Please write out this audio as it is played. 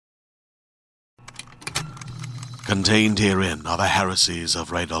Contained herein are the heresies of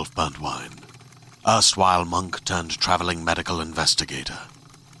Radolf Burntwine, erstwhile monk turned traveling medical investigator.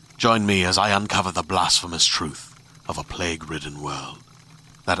 Join me as I uncover the blasphemous truth of a plague-ridden world,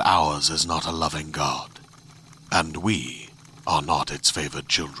 that ours is not a loving God, and we are not its favored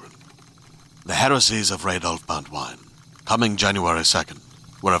children. The heresies of Radolf Burntwine, coming January 2nd,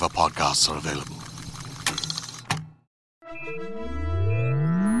 wherever podcasts are available.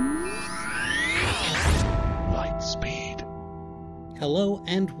 Lightspeed. Hello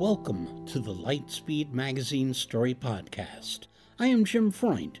and welcome to the Lightspeed Magazine Story Podcast. I am Jim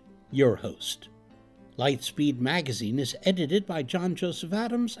Freund, your host. Lightspeed Magazine is edited by John Joseph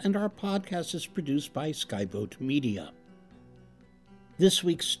Adams, and our podcast is produced by Skyboat Media. This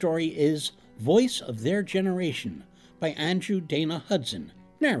week's story is Voice of Their Generation by Andrew Dana Hudson,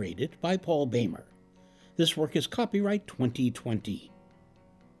 narrated by Paul Bamer. This work is copyright 2020.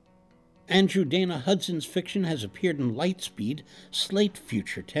 Andrew Dana Hudson's fiction has appeared in Lightspeed, Slate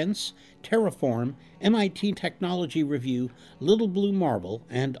Future Tense, Terraform, MIT Technology Review, Little Blue Marble,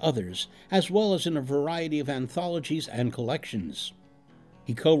 and others, as well as in a variety of anthologies and collections.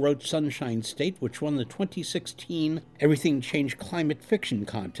 He co-wrote Sunshine State, which won the 2016 Everything Changed Climate Fiction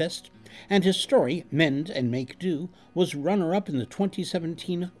Contest, and his story, Mend and Make Do, was runner-up in the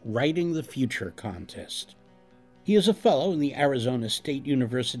 2017 Writing the Future Contest. He is a fellow in the Arizona State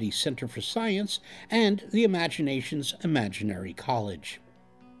University Center for Science and the Imagination's Imaginary College.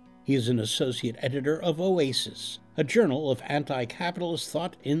 He is an associate editor of Oasis, a journal of anti-capitalist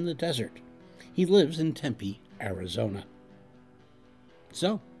thought in the desert. He lives in Tempe, Arizona.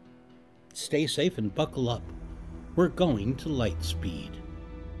 So, stay safe and buckle up. We're going to Lightspeed.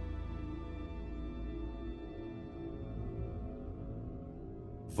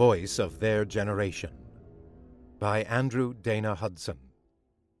 Voice of Their Generation by Andrew Dana Hudson.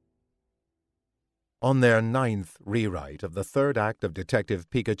 On their 9th rewrite of the third act of Detective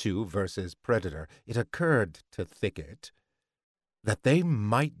Pikachu vs. Predator, it occurred to Thicket that they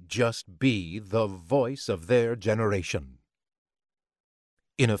might just be the voice of their generation.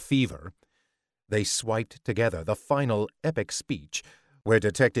 In a fever, they swiped together the final epic speech where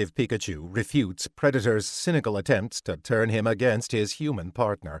Detective Pikachu refutes Predator's cynical attempts to turn him against his human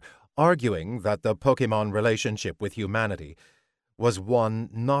partner, arguing that the Pokémon relationship with humanity was one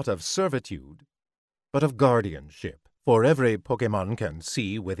not of servitude, but of guardianship. For every Pokémon can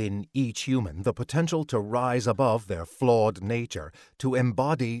see within each human the potential to rise above their flawed nature, to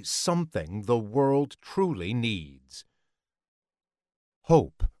embody something the world truly needs.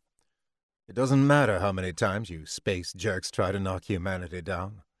 Hope. It doesn't matter how many times you space jerks try to knock humanity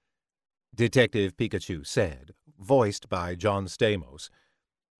down, Detective Pikachu said, voiced by John Stamos,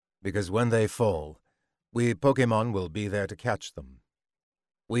 because when they fall, we Pokémon will be there to catch them.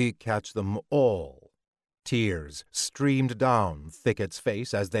 We catch them all. Tears streamed down Thicket's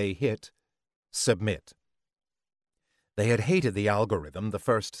face as they hit submit. They had hated the algorithm the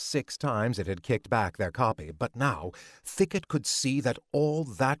first 6 times it had kicked back their copy, but now Thicket could see that all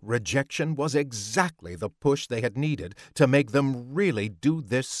that rejection was exactly the push they had needed to make them really do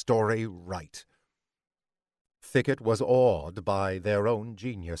this story right. Thicket was awed by their own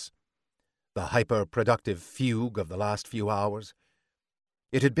genius. The hyper-productive fugue of the last few hours.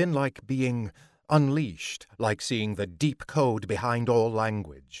 It had been like being unleashed, like seeing the deep code behind all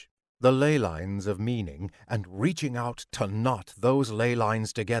language, the ley lines of meaning, and reaching out to knot those ley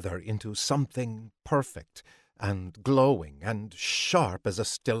lines together into something perfect and glowing and sharp as a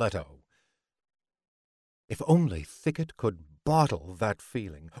stiletto. If only Thicket could bottle that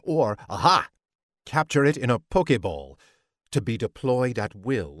feeling, or, capture it in a Pokeball. To be deployed at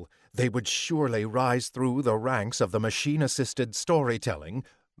will, they would surely rise through the ranks of the machine-assisted storytelling,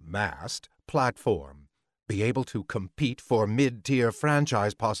 masked, platform, be able to compete for mid-tier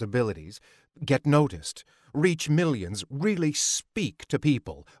franchise possibilities, get noticed, reach millions, really speak to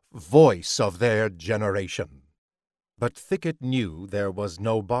people, voice of their generation. But Thicket knew there was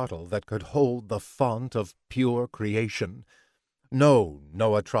no bottle that could hold the font of pure creation. No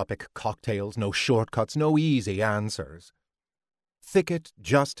nootropic cocktails, no shortcuts, no easy answers. Thicket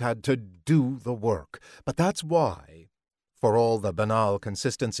just had to do the work, but that's why, for all the banal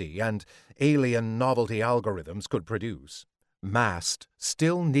consistency and alien novelty algorithms could produce, Mast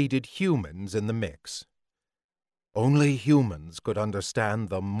still needed humans in the mix. Only humans could understand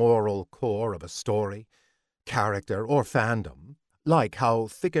the moral core of a story, character, or fandom, like how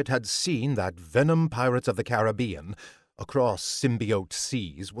Thicket had seen that Venom Pirates of the Caribbean across symbiote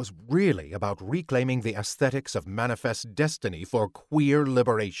seas was really about reclaiming the aesthetics of Manifest Destiny for queer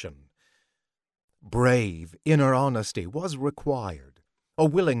liberation. Brave inner honesty was required, a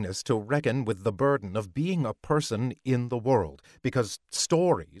willingness to reckon with the burden of being a person in the world, because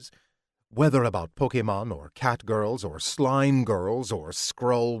stories, whether about Pokemon or cat girls or slime girls or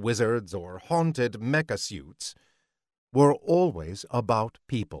scroll wizards or haunted mecha suits, were always about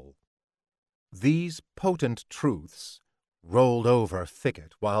people. These potent truths rolled over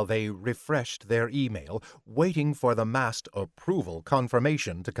Thicket while they refreshed their email, waiting for the Mast approval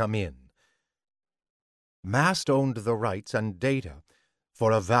confirmation to come in. Mast owned the rights and data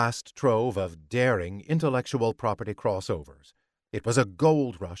for a vast trove of daring intellectual property crossovers. It was a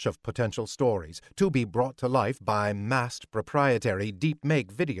gold rush of potential stories to be brought to life by Mast proprietary deep-make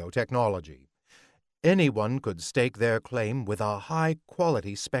video technology. Anyone could stake their claim with a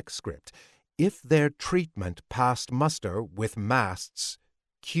high-quality spec script if their treatment passed muster with Mast's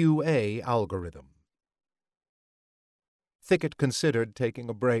QA algorithm. Thicket considered taking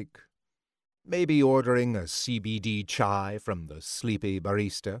a break, maybe ordering a CBD chai from the sleepy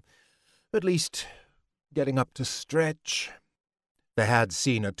barista, at least getting up to stretch. They had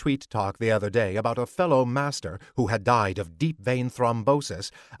seen a tweet talk the other day about a fellow master who had died of deep vein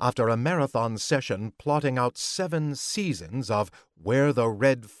thrombosis after a marathon session plotting out 7 seasons of Where the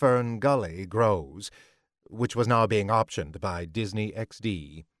Red Fern Gully Grows, which was now being optioned by Disney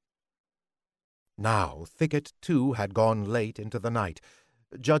XD. Now Thicket, too, had gone late into the night,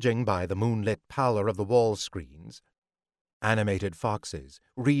 judging by the moonlit pallor of the wall screens. Animated foxes,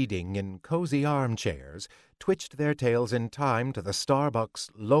 reading in cozy armchairs, twitched their tails in time to the Starbucks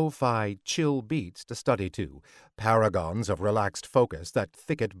lo-fi chill beats to study to, paragons of relaxed focus that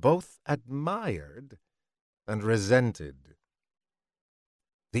Thicket both admired and resented.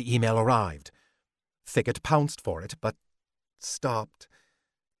 The email arrived. Thicket pounced for it, but stopped,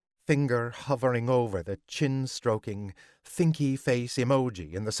 finger hovering over the chin-stroking, thinky face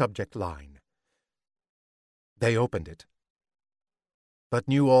emoji in the subject line. They opened it, but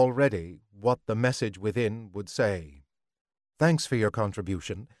knew already what the message within would say. Thanks for your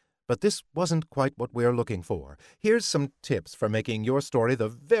contribution, but this wasn't quite what we're looking for. Here's some tips for making your story the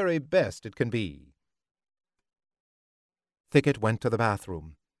very best it can be. Thicket went to the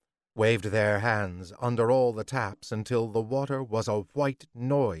bathroom, waved their hands under all the taps until the water was a white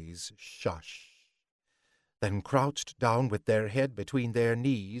noise shush, then crouched down with their head between their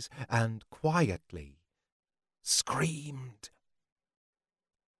knees and quietly screamed.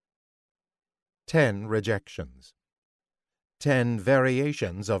 10 rejections. 10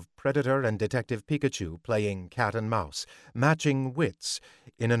 variations of Predator and Detective Pikachu playing cat and mouse, matching wits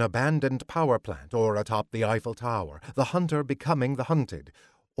in an abandoned power plant or atop the Eiffel Tower, the hunter becoming the hunted,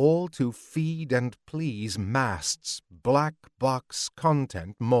 all to feed and please Mast's black box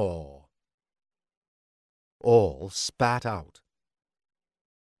content maw. All spat out.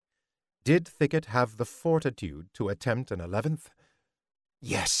 Did Thicket have the fortitude to attempt an 11th?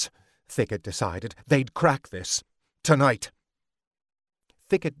 Yes, Thicket decided. They'd crack this. Tonight.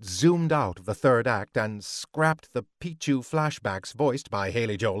 Thicket zoomed out of the third act and scrapped the Pichu flashbacks voiced by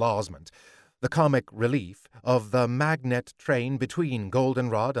Haley Joel Osment, the comic relief of the magnet train between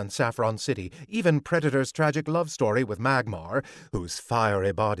Goldenrod and Saffron City, even Predator's tragic love story with Magmar, whose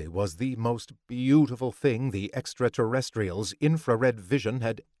fiery body was the most beautiful thing the extraterrestrials' infrared vision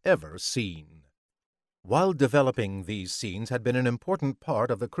had ever seen. While developing these scenes had been an important part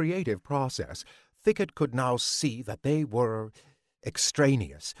of the creative process, Thicket could now see that they were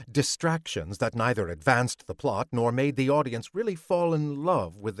extraneous, distractions that neither advanced the plot nor made the audience really fall in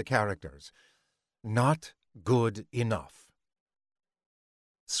love with the characters. Not good enough.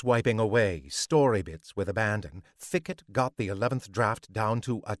 Swiping away story bits with abandon, Thicket got the 11th draft down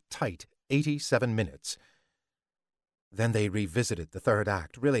to a tight 87 minutes. Then they revisited the third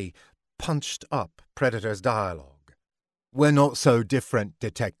act, really punched up Predator's dialogue. "We're not so different,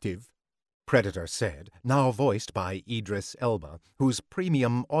 Detective," Predator said, now voiced by Idris Elba, whose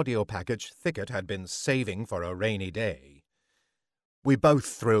premium audio package Thicket had been saving for a rainy day. "We both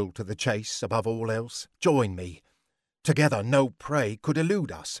thrill to the chase above all else. Join me. Together no prey could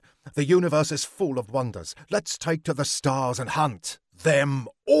elude us. The universe is full of wonders. Let's take to the stars and hunt them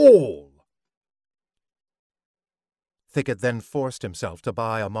all." Thicket then forced himself to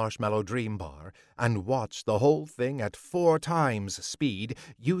buy a Marshmallow Dream Bar and watch the whole thing at 4 times speed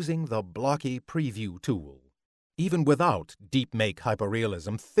using the blocky preview tool. Even without deep-make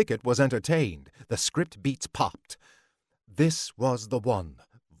hyperrealism, Thicket was entertained. The script beats popped. This was the one,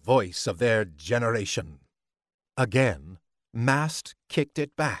 voice of their generation. Again, Mast kicked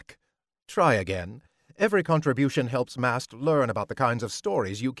it back. Try again. Every contribution helps Mast learn about the kinds of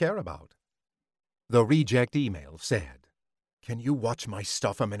stories you care about. The reject email said, "Can you watch my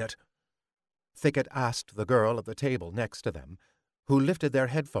stuff a minute?" Thicket asked the girl at the table next to them, who lifted their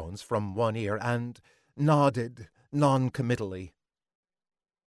headphones from one ear and nodded non-committally.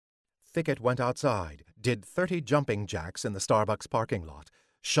 Thicket went outside, did 30 jumping jacks in the Starbucks parking lot,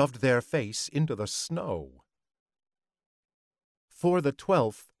 shoved their face into the snow. For the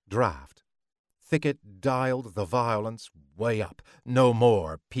 12th draft, Thicket dialed the violence way up. No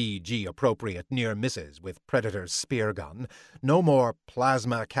more PG-appropriate near misses with Predator's spear gun. No more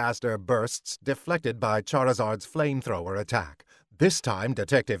plasma caster bursts deflected by Charizard's flamethrower attack. This time,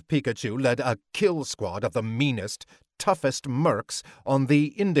 Detective Pikachu led a kill squad of the meanest, toughest mercs on the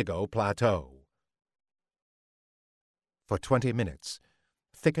Indigo Plateau. For 20 minutes,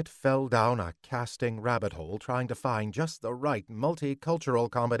 Thicket fell down a casting rabbit hole trying to find just the right multicultural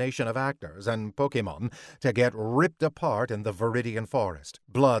combination of actors and Pokémon to get ripped apart in the Viridian Forest,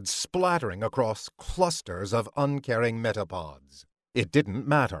 blood splattering across clusters of uncaring metapods. It didn't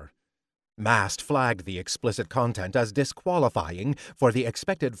matter. Mast flagged the explicit content as disqualifying for the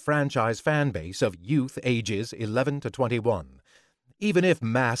expected franchise fanbase of youth ages 11 to 21. Even if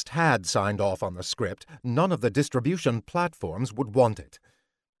Mast had signed off on the script, none of the distribution platforms would want it.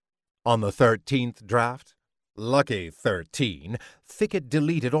 On the 13th draft, lucky 13, Thicket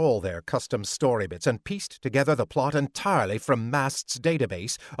deleted all their custom story bits and pieced together the plot entirely from Mast's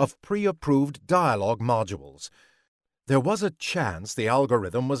database of pre-approved dialogue modules. There was a chance the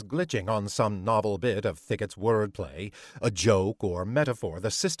algorithm was glitching on some novel bit of Thicket's wordplay, a joke or metaphor the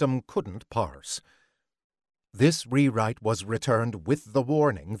system couldn't parse. This rewrite was returned with the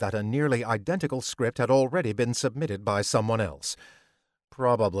warning that a nearly identical script had already been submitted by someone else.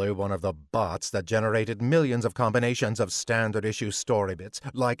 Probably one of the bots that generated millions of combinations of standard-issue story bits,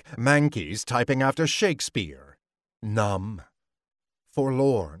 like Mankeys typing after Shakespeare. Numb,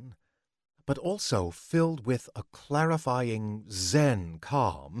 forlorn, but also filled with a clarifying zen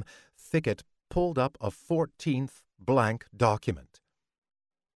calm, Thicket pulled up a 14th blank document.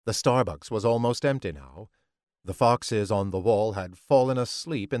 The Starbucks was almost empty now. The foxes on the wall had fallen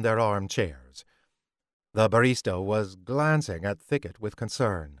asleep in their armchairs. The barista was glancing at Thicket with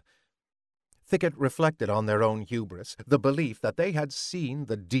concern. Thicket reflected on their own hubris, the belief that they had seen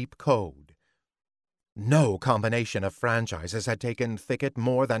the deep code. No combination of franchises had taken Thicket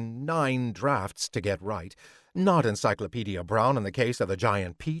more than 9 drafts to get right, not Encyclopedia Brown in the case of the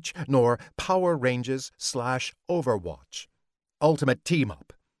Giant Peach, nor Power Rangers/Overwatch. Ultimate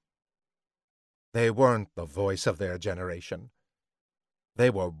Team-Up. They weren't the voice of their generation. They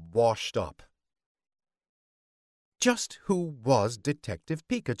were washed up. Just who was Detective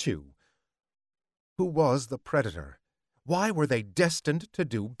Pikachu? Who was the Predator? Why were they destined to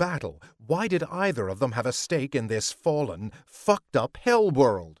do battle? Why did either of them have a stake in this fallen, fucked-up hell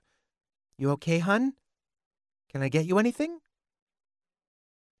world? "You okay, hun? Can I get you anything?"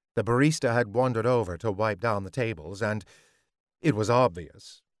 The barista had wandered over to wipe down the tables, and it was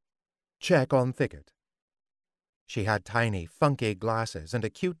obvious. Check on Thicket. She had tiny, funky glasses and a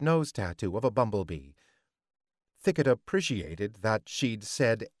cute nose tattoo of a bumblebee. Thicket appreciated that she'd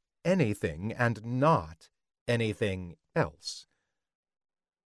said anything and not anything else.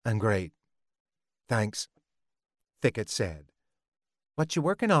 "I'm great. Thanks," Thicket said. "What you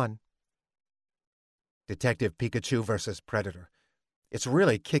working on?" "Detective Pikachu versus Predator. It's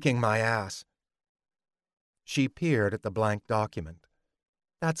really kicking my ass." She peered at the blank document.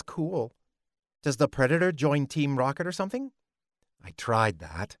 "That's cool. Does the Predator join Team Rocket or something?" "I tried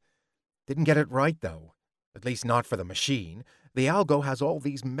that. Didn't get it right, though. At least not for the machine. The algo has all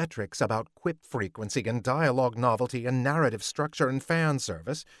these metrics about quip frequency and dialogue novelty and narrative structure and fan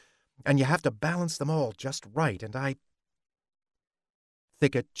service, and you have to balance them all just right, and I—"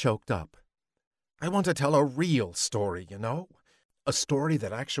 Thicket choked up. "I want to tell a real story, you know? A story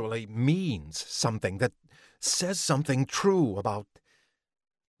that actually means something, that says something true about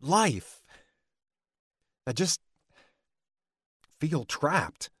life. I just feel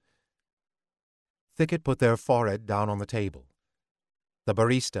trapped." Thicket put their forehead down on the table. The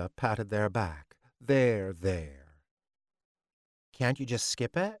barista patted their back. There. "Can't you just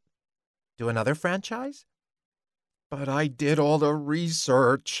skip it? Do another franchise?" "But I did all the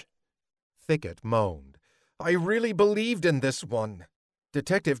research," Thicket moaned. "I really believed in this one.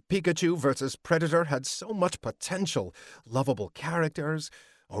 Detective Pikachu versus Predator had so much potential. Lovable characters,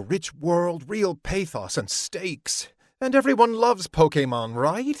 a rich world, real pathos and stakes. And everyone loves Pokémon,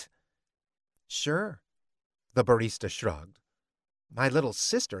 right?" "Sure," the barista shrugged. "My little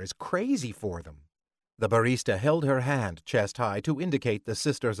sister is crazy for them." The barista held her hand chest high to indicate the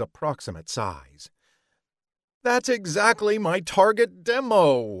sister's approximate size. "That's exactly my target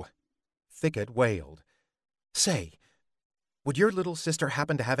demo," Thicket wailed. "Say, would your little sister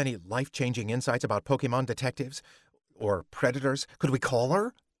happen to have any life-changing insights about Pokémon detectives? or predators. Could we call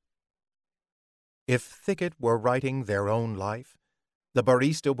her? If Thicket were writing their own life, the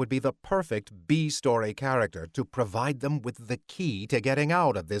barista would be the perfect B-story character to provide them with the key to getting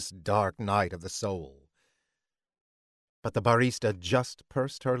out of this dark night of the soul. But the barista just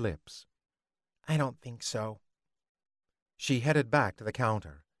pursed her lips. I don't think so. She headed back to the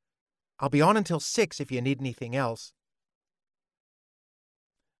counter. I'll be on until 6 if you need anything else.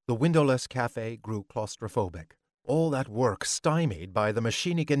 The windowless cafe grew claustrophobic. All that work stymied by the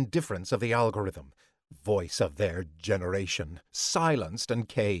machinic indifference of the algorithm, voice of their generation, silenced and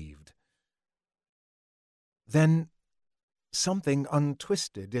caved. Then something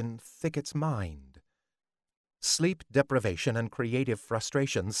untwisted in Thicket's mind. Sleep deprivation and creative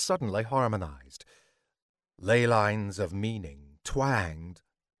frustration suddenly harmonized. Ley lines of meaning twanged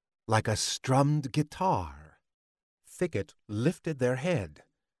like a strummed guitar. Thicket lifted their head,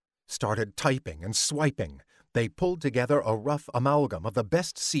 started typing and swiping. They pulled together a rough amalgam of the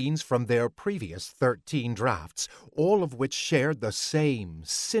best scenes from their previous 13 drafts, all of which shared the same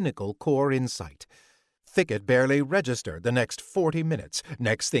cynical core insight. Thicket barely registered the next 40 minutes.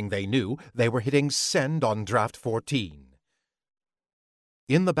 Next thing they knew, they were hitting send on draft 14.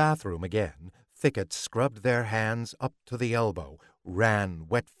 In the bathroom again, Thicket scrubbed their hands up to the elbow, ran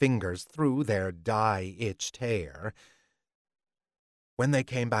wet fingers through their dye-itched hair. When they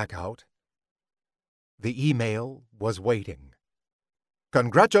came back out, the email was waiting.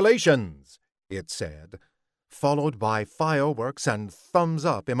 "Congratulations," it said, followed by fireworks and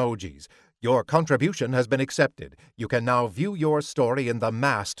thumbs-up emojis. "Your contribution has been accepted. You can now view your story in the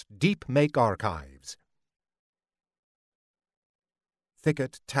masked Deep Make archives."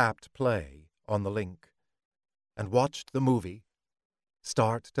 Thicket tapped play on the link and watched the movie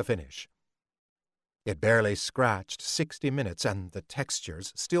start to finish. It barely scratched 60 minutes, and the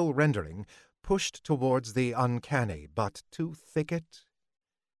textures, still rendering, pushed towards the uncanny, but to Thicket,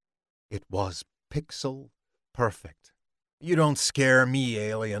 it was pixel perfect. "You don't scare me,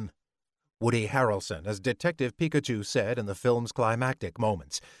 alien," Woody Harrelson as Detective Pikachu said in the film's climactic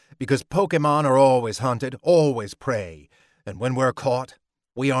moments, "because Pokémon are always hunted, always prey, and when we're caught,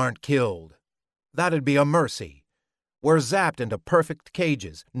 we aren't killed. That'd be a mercy. We're zapped into perfect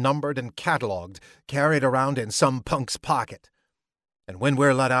cages, numbered and catalogued, carried around in some punk's pocket. And when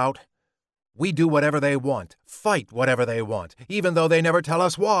we're let out, we do whatever they want, fight whatever they want, even though they never tell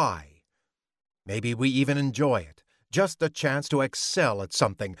us why. Maybe we even enjoy it, just a chance to excel at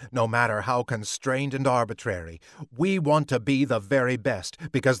something, no matter how constrained and arbitrary. We want to be the very best,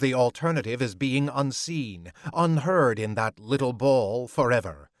 because the alternative is being unseen, unheard in that little ball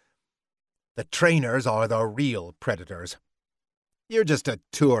forever. The trainers are the real predators. You're just a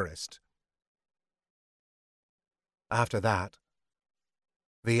tourist." After that,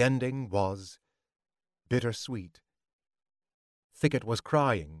 the ending was bittersweet. Thicket was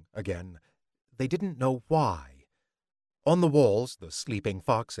crying again. They didn't know why. On the walls, the sleeping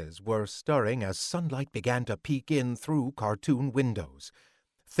foxes were stirring as sunlight began to peek in through cartoon windows.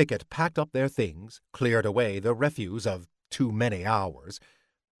 Thicket packed up their things, cleared away the refuse of too many hours.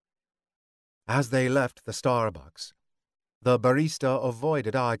 As they left the Starbucks, the barista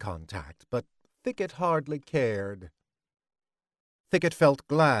avoided eye contact, but Thicket hardly cared. Thicket felt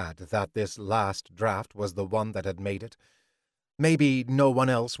glad that this last draft was the one that had made it. Maybe no one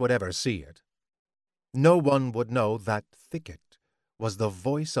else would ever see it. No one would know that Thicket was the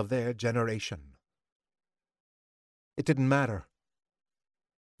voice of their generation. It didn't matter.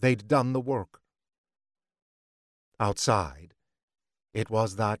 They'd done the work. Outside, it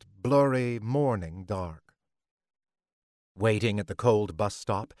was that blurry morning dark. Waiting at the cold bus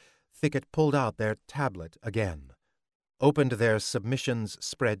stop, Thicket pulled out their tablet again, opened their submissions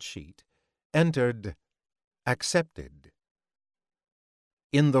spreadsheet, entered accepted.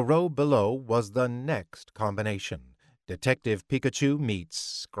 In the row below was the next combination: Detective Pikachu meets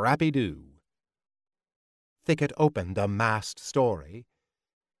Scrappy-Doo. Thicket opened a masked story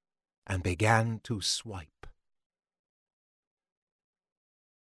and began to swipe.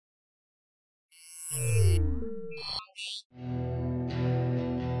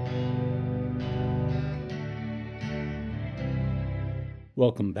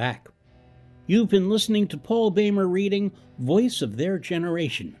 Welcome back. You've been listening to Paul Bamer reading Voice of Their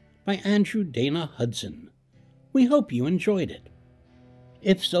Generation by Andrew Dana Hudson. We hope you enjoyed it.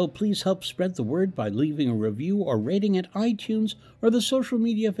 If so, please help spread the word by leaving a review or rating at iTunes or the social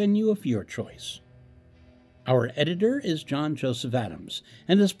media venue of your choice. Our editor is John Joseph Adams,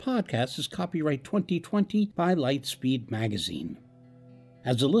 and this podcast is copyright 2020 by Lightspeed Magazine.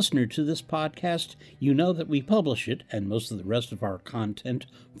 As a listener to this podcast, you know that we publish it, and most of the rest of our content,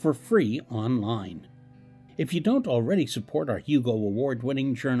 for free online. If you don't already support our Hugo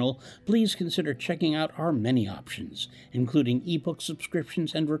Award-winning journal, please consider checking out our many options, including ebook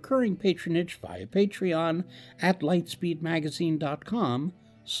subscriptions and recurring patronage via Patreon at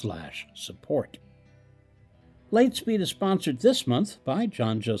lightspeedmagazine.com/support. Lightspeed is sponsored this month by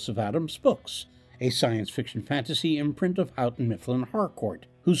John Joseph Adams Books, a science fiction fantasy imprint of Houghton Mifflin Harcourt,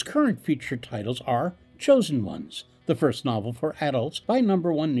 whose current featured titles are Chosen Ones, the first novel for adults by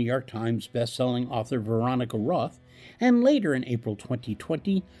 #1 New York Times bestselling author Veronica Roth, and later in April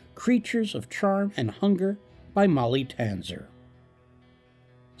 2020, Creatures of Charm and Hunger by Molly Tanzer.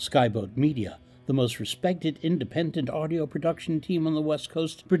 Skyboat Media, the most respected independent audio production team on the West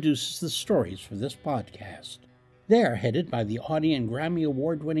Coast, produces the stories for this podcast. They are headed by the Audie and Grammy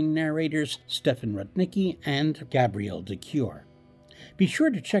Award-winning narrators Stefan Rudnicki and Gabrielle DeCure. Be sure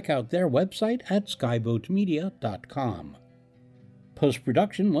to check out their website at skyboatmedia.com.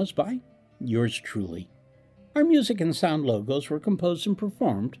 Post-production was by yours truly. Our music and sound logos were composed and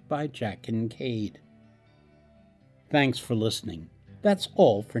performed by Jack Kincaid. Thanks for listening. That's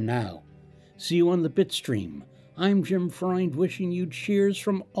all for now. See you on the Bitstream. I'm Jim Freund wishing you cheers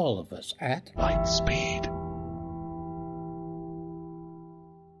from all of us at Lightspeed.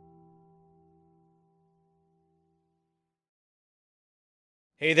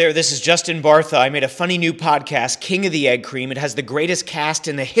 Hey there, this is Justin Bartha. I made a funny new podcast, King of the Egg Cream. It has the greatest cast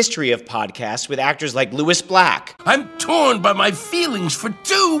in the history of podcasts with actors like Louis Black. I'm torn by my feelings for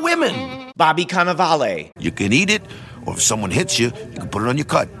two women. Bobby Cannavale. You can eat it, or if someone hits you, you can put it on your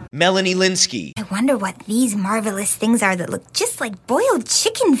cut. Melanie Linsky. I wonder what these marvelous things are that look just like boiled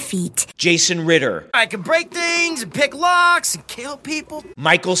chicken feet. Jason Ritter. I can break things and pick locks and kill people.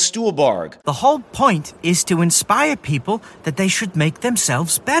 Michael Stuhlbarg. The whole point is to inspire people that they should make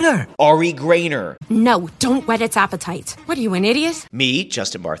themselves better. Ari Grainer. No, don't whet its appetite. What are you, an idiot? Me,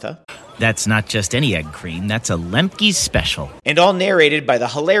 Justin Bartha. That's not just any egg cream, that's a Lemke's special. And all narrated by the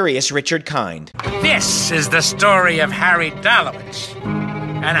hilarious Richard Kind. This is the story of Harry Dalowitz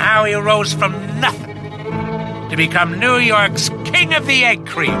and how he rose from nothing to become New York's King of the Egg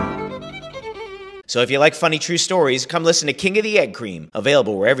Cream. So if you like funny true stories, come listen to King of the Egg Cream,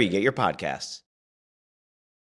 available wherever you get your podcasts.